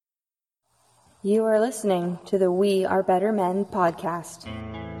You are listening to the We Are Better Men podcast.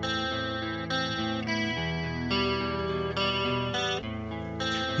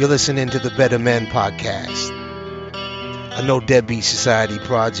 You're listening to the Better Men podcast, a No Deadbeat Society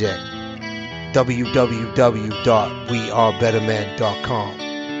project. www.wearebettermen.com.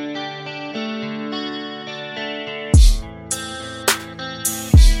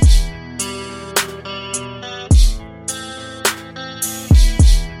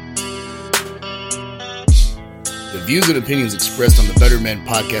 The views and opinions expressed on the Better Men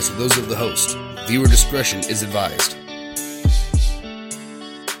podcast are those of the host. Viewer discretion is advised.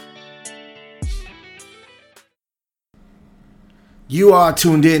 You are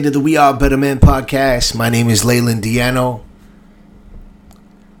tuned in to the We Are Better Men podcast. My name is Leyland Diano.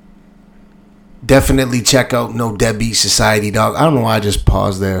 Definitely check out No Deadbeat Society, dog. I don't know why I just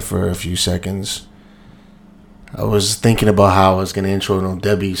paused there for a few seconds. I was thinking about how I was going to intro No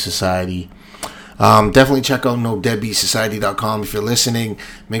Deadbeat Society. Definitely check out NoDeadbeatSociety.com if you're listening.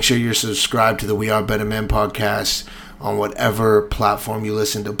 Make sure you're subscribed to the We Are Better Men podcast on whatever platform you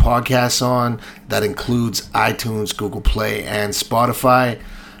listen to podcasts on. That includes iTunes, Google Play, and Spotify.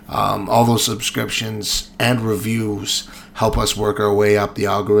 All those subscriptions and reviews help us work our way up the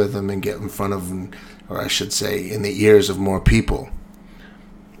algorithm and get in front of, or I should say, in the ears of more people.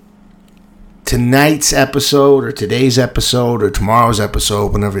 Tonight's episode, or today's episode, or tomorrow's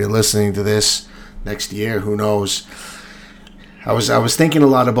episode, whenever you're listening to this, next year, who knows? I was thinking a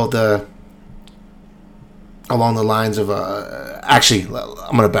lot about along the lines of actually,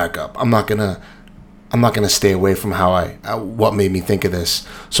 I'm gonna back up. I'm not gonna stay away from what made me think of this.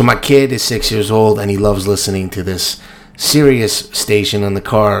 So my kid is 6 years old and he loves listening to this Sirius station in the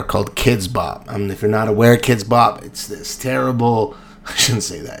car called Kids Bop. If you're not aware, Kids Bop, it's this terrible. I shouldn't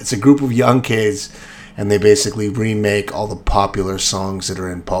say that. It's a group of young kids, and they basically remake all the popular songs that are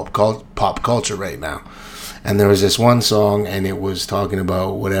in pop culture right now. And there was this one song, and it was talking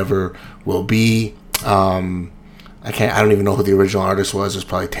about whatever will be. I don't even know who the original artist was. It's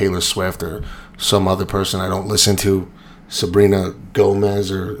probably Taylor Swift or some other person I don't listen to, Sabrina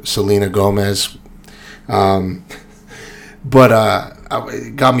Gomez or Selena Gomez. But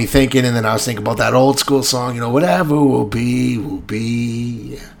it got me thinking, and then I was thinking about that old school song, whatever will be, will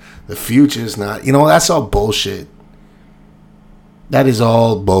be. The future's not, that's all bullshit. That is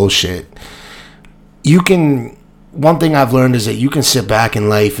all bullshit. One thing I've learned is that you can sit back in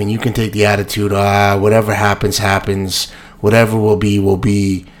life and you can take the attitude, whatever happens, happens. Whatever will be, will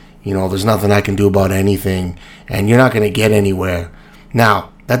be. There's nothing I can do about anything. And you're not going to get anywhere.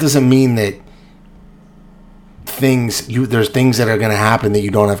 Now, that doesn't mean that there's things that are going to happen that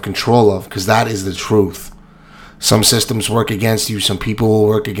you don't have control of, because that is the truth. Some systems work against you. Some people will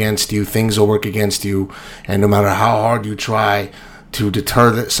work against you. Things will work against you. And no matter how hard you try to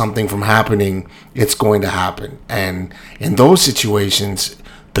deter something from happening, it's going to happen. And in those situations,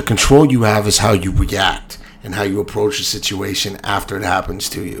 the control you have is how you react and how you approach a situation after it happens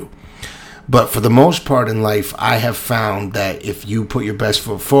to you. But for the most part in life, I have found that if you put your best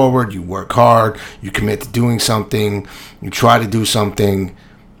foot forward, you work hard, you commit to doing something, you try to do something,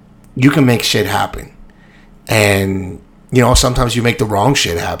 you can make shit happen. And, sometimes you make the wrong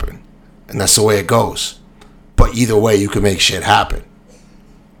shit happen. And that's the way it goes. But either way, you can make shit happen.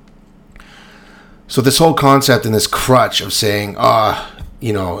 So this whole concept and this crutch of saying, I'm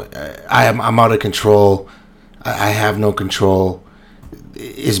out of control, I have no control,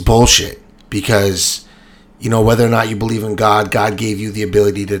 is bullshit. Because, whether or not you believe in God, God gave you the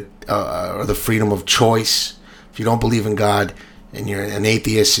ability to, or the freedom of choice. If you don't believe in God, and you're an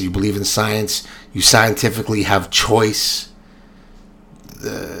atheist, so you believe in science, you scientifically have choice.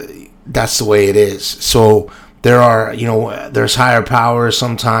 That's the way it is. So there's higher powers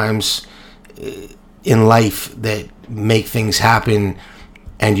sometimes in life that make things happen,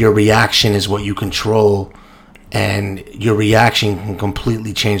 and your reaction is what you control, and your reaction can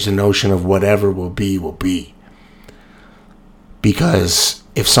completely change the notion of whatever will be, will be. Because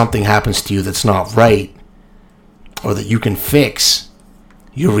if something happens to you that's not right, or that you can fix,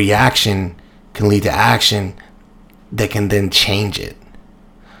 your reaction can lead to action that can then change it.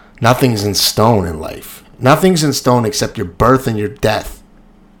 Nothing's in stone in life. Nothing's in stone except your birth and your death.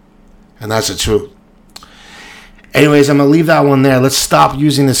 And that's the truth. Anyways, I'm going to leave that one there. Let's stop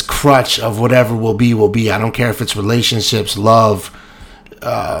using this crutch of whatever will be, will be. I don't care if it's relationships, love,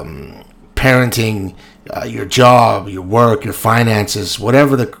 parenting, your job, your work, your finances,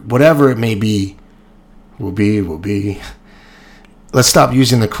 whatever it may be, will be, will be. Let's stop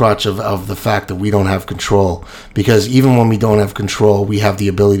using the crutch of the fact that we don't have control. Because even when we don't have control, we have the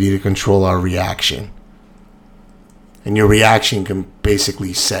ability to control our reaction. And your reaction can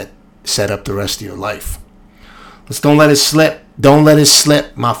basically set set up the rest of your life. Let's don't let it slip. Don't let it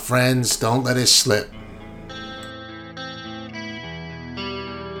slip, my friends. Don't let it slip.